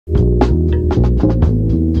What's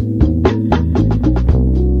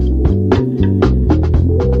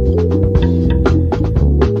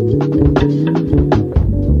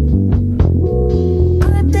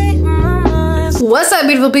up,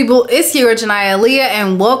 beautiful people? It's your Jania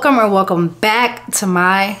and welcome back to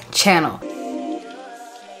my channel.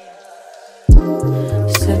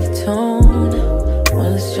 Set the tone,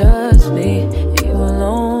 well, it's just me, you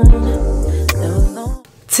alone.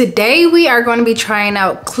 Today we are going to be trying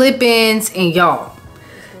out clip-ins, and y'all,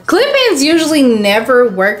 clip-ins usually never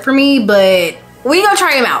work for me, but we gonna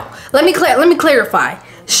try them out. Let me clarify.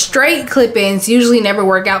 Straight clip-ins usually never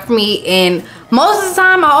work out for me, and most of the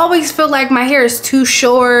time I always feel like my hair is too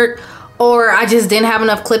short or I just didn't have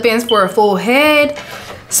enough clip-ins for a full head.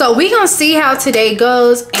 So we gonna see how today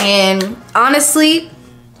goes, and honestly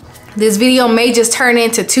this video may just turn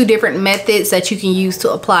into two different methods that you can use to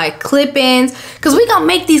apply clip-ins, because we gonna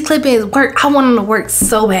make these clip-ins work. I want them to work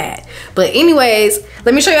so bad. But anyways,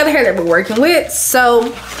 let me show you the hair that we're working with.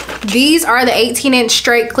 So these are the 18-inch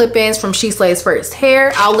straight clip-ins from She Slays First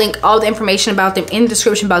Hair. I'll link all the information about them in the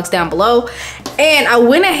description box down below. And I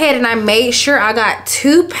went ahead and I made sure I got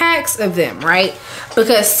 2 packs of them, right?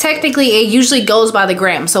 Because technically it usually goes by the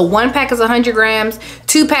gram. So 1 pack is 100 grams,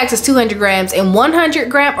 2 packs is 200 grams, and 100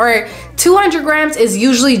 gram or 200 grams is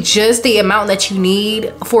usually just the amount that you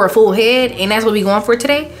need for a full head, and that's what we're going for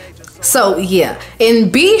today. So yeah,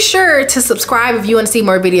 and be sure to subscribe if you want to see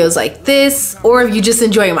more videos like this, or if you just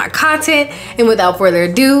enjoy my content. And without further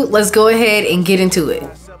ado, let's go ahead and get into it.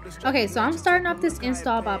 Okay, so I'm starting off this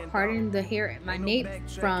install by parting the hair at my nape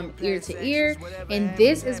from ear to ear, and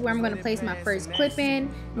this is where I'm going to place my first clip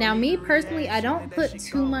in. Now, me personally, I don't put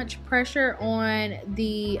too much pressure on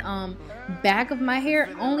the back of my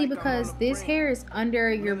hair, only because this hair is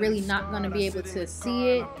under. You're really not going to be able to see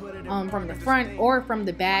it from the front or from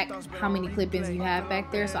the back, how many clip-ins you have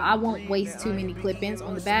back there. So I won't waste too many clip-ins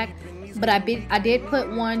on the back. But I did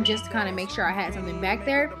put one just to kind of make sure I had something back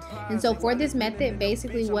there. And so for this method,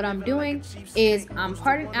 basically what I'm doing is I'm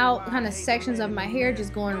parting out kind of sections of my hair,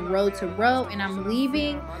 just going row to row, and I'm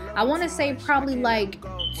leaving, I want to say probably like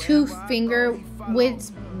 2 finger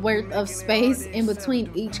widths worth of space in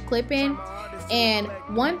between each clip-in. And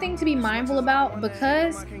one thing to be mindful about,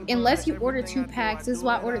 because unless you order 2 packs, this is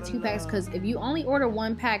why I ordered 2 packs, because if you only order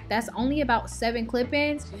 1 pack, that's only about 7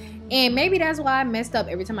 clip-ins. And maybe that's why I messed up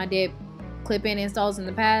every time I did clip-in installs in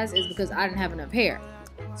the past, is because I didn't have enough hair.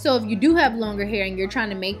 So if you do have longer hair and you're trying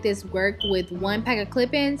to make this work with 1 pack of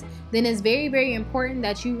clip-ins, then it's very, very important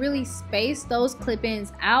that you really space those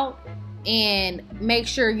clip-ins out and make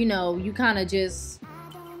sure, you know, you kind of just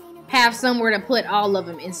have somewhere to put all of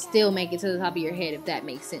them and still make it to the top of your head, if that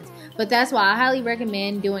makes sense. But that's why I highly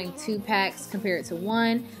recommend doing 2 packs compared to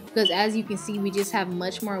 1, because as you can see, we just have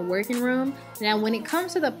much more working room. Now when it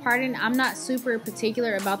comes to the parting, I'm not super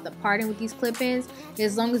particular about the parting with these clip-ins.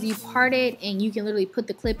 As long as you part it and you can literally put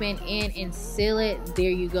the clip-in in and seal it, there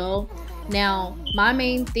you go. Now my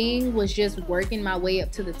main thing was just working my way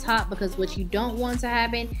up to the top, because what you don't want to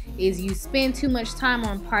happen is you spend too much time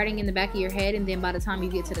on parting in the back of your head, and then by the time you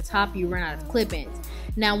get to the top, you run out of clip-ins.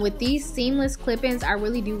 Now with these seamless clip-ins, I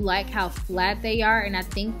really do like how flat they are, and I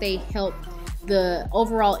think they help the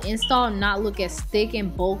overall install not look as thick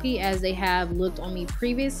and bulky as they have looked on me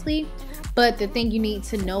previously. But the thing you need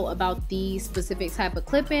to know about these specific type of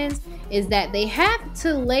clip-ins is that they have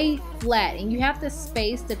to lay flat, and you have to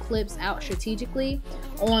space the clips out strategically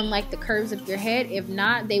on like the curves of your head. If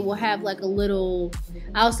not, they will have like a little,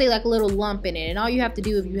 I'll say like a little lump in it, and all you have to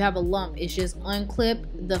do if you have a lump is just unclip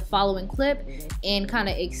the following clip and kind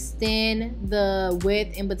of extend the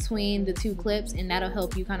width in between the 2 clips, and that'll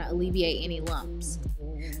help you kind of alleviate any lumps.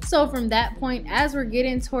 So from that point, as we're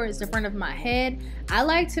getting towards the front of my head, I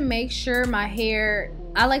like to make sure my hair,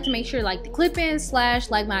 like the clip-ins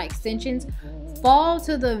slash like my extensions fall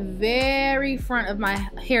to the very front of my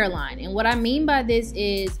hairline. And what I mean by this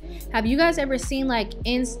is, have you guys ever seen like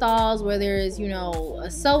installs where there's, you know,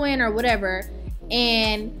 a sew-in or whatever,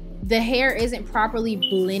 and the hair isn't properly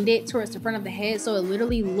blended towards the front of the head, so it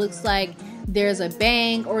literally looks like there's a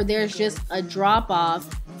bang or there's just a drop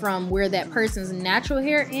off from where that person's natural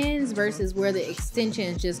hair ends versus where the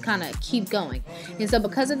extensions just kind of keep going. And so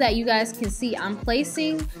because of that, you guys can see I'm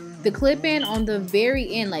placing the clip-in on the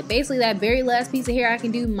very end, like basically that very last piece of hair I can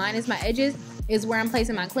do minus my edges is where I'm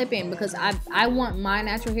placing my clip-in, because I want my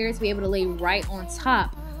natural hair to be able to lay right on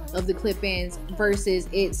top of the clip-ins versus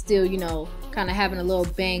it still, you know, kind of having a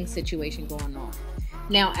little bang situation going on.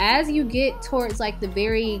 Now as you get towards like the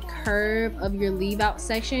very curve of your leave out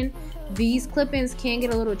section, these clip-ins can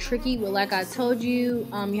get a little tricky. But like I told you,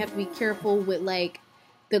 you have to be careful with like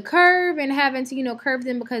the curve and having to, you know, curve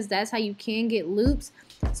them, because that's how you can get loops.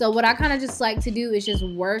 So what I kind of just like to do is just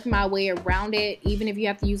work my way around it. Even if you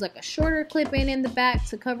have to use like a shorter clip in the back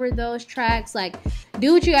to cover those tracks, like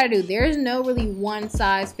do what you gotta do. There's no really one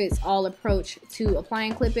size fits all approach to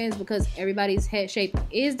applying clip-ins, because everybody's head shape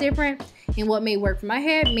is different, and what may work for my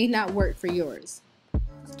head may not work for yours.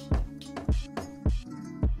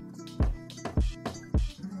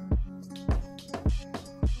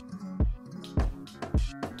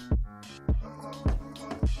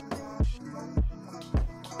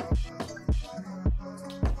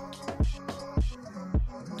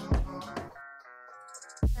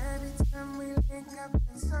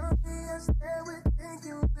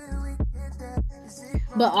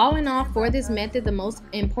 But all in all, for this method, the most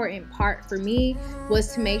important part for me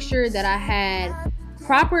was to make sure that I had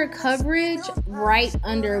proper coverage right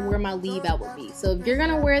under where my leave out would be. So if you're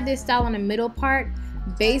gonna wear this style on the middle part,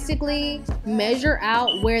 basically measure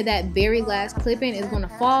out where that very last clip-in is gonna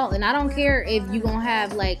fall. And I don't care if you're gonna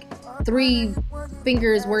have like 3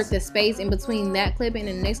 fingers worth of space in between that clip-in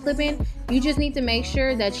and the next clip-in. You just need to make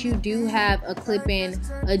sure that you do have a clip-in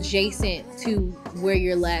adjacent to where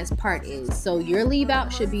your last part is. So your leave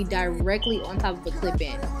out should be directly on top of the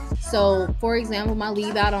clip-in. So for example, my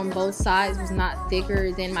leave out on both sides was not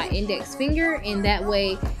thicker than my index finger, and that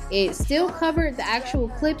way it still covered the actual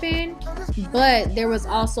clip-in, but there was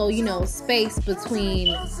also, you know, space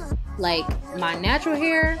between like my natural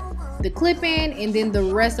hair, the clip-in, and then the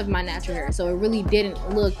rest of my natural hair. So it really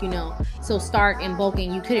didn't look, you know, so stark and bulky,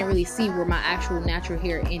 and you couldn't really see where my actual natural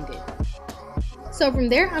hair ended. So from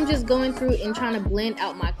there, I'm just going through and trying to blend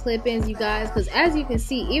out my clip-ins, you guys, because as you can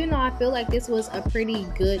see, even though I feel like this was a pretty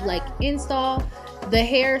good like install, the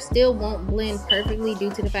hair still won't blend perfectly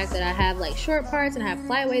due to the fact that I have like short parts and I have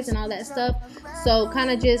flyaways and all that stuff. So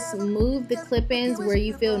kind of just move the clip-ins where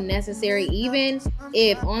you feel necessary. Even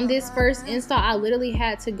if on this first install I literally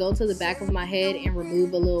had to go to the back of my head and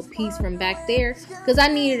remove a little piece from back there because I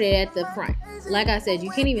needed it at the front. Like I said,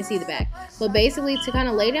 you can't even see the back. But basically, to kind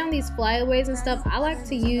of lay down these flyaways and stuff, I like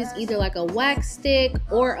to use either like a wax stick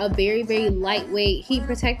or a very, very lightweight heat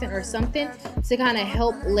protectant or something to kind of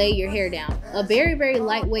help lay your hair down. A very, very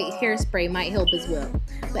lightweight hairspray might help as well.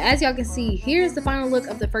 But as y'all can see, here's the final look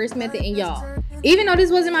of the first method, and y'all, even though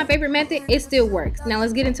this wasn't my favorite method, it still works. Now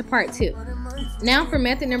let's get into part 2. Now for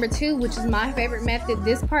method number 2, which is my favorite method.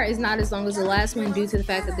 This part is not as long as the last one due to the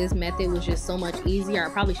fact that this method was just so much easier. I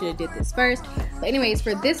probably should have did this first. But anyways,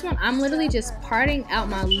 for this one, I'm literally just parting out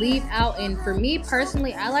my leave out. And for me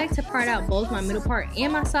personally, I like to part out both my middle part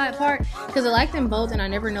and my side part because I like them both and I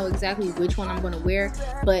never know exactly which one I'm going to wear.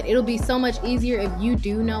 But it'll be so much easier if you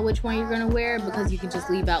do know which one you're going to wear because you can just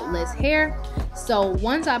leave out less hair. So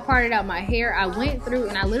once I parted out my hair, I went through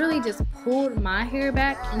and I literally just pulled my hair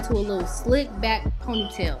back into a little slick back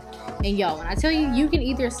ponytail. And y'all, when I tell you, you can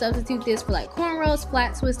either substitute this for like cornrows,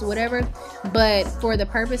 flat twist, whatever, but for the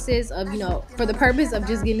purposes of, you know, for the purpose of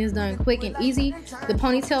just getting this done quick and easy, the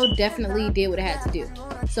ponytail definitely did what it had to do.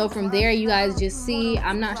 So from there, you guys just see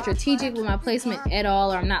I'm not strategic with my placement at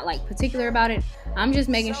all, or I'm not like particular about it. I'm just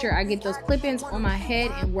making sure I get those clip-ins on my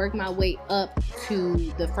head and work my way up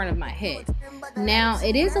to the front of my head. Now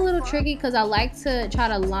it is a little tricky because I like to try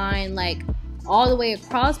to line like all the way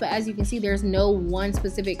across, but as you can see, there's no one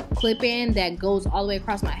specific clip-in that goes all the way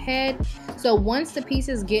across my head. So once the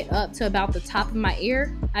pieces get up to about the top of my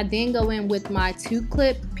ear, I then go in with my 2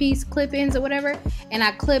 clip-ins or whatever, and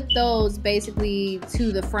I clip those basically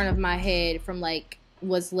to the front of my head from like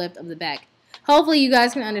what's left of the back. Hopefully you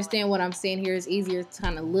guys can understand what I'm saying here. It's easier to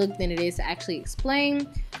kind of look than it is to actually explain.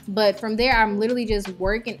 But from there, I'm literally just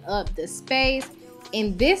working up the space.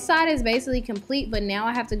 And this side is basically complete, but now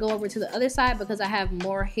I have to go over to the other side because I have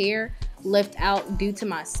more hair left out due to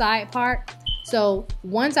my side part. So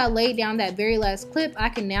once I lay down that very last clip, I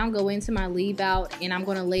can now go into my leave out and I'm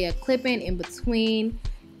going to lay a clip in between.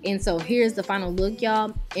 And so here's the final look,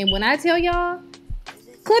 y'all. And when I tell y'all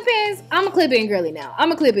clip-ins, I'm a clip-in girly now.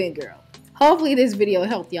 I'm a clip-in girl. Hopefully this video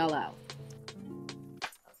helped y'all out.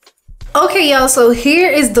 Okay, y'all, so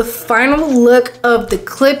here is the final look of the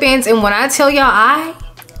clip-ins, and when I tell y'all, I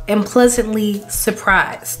am pleasantly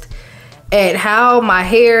surprised at how my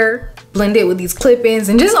hair blended with these clip-ins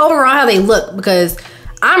and just overall how they look, because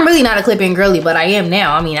I'm really not a clip-in girly, but I am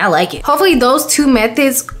now. I mean, I like it. Hopefully those two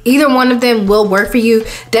methods, either one of them will work for you.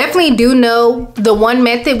 Definitely do know the one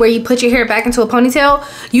method where you put your hair back into a ponytail,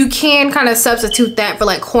 you can kind of substitute that for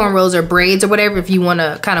like cornrows or braids or whatever if you want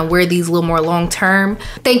to kind of wear these a little more long term.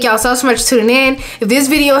 Thank y'all so much for tuning in. If this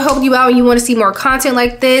video helped you out and you want to see more content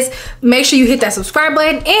like this, make sure you hit that subscribe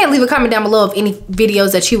button and leave a comment down below of any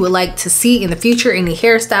videos that you would like to see in the future, any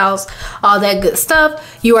hairstyles, all that good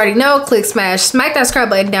stuff. You already know, click, smack that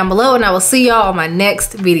subscribe button down below, and I will see y'all on my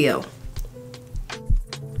next video.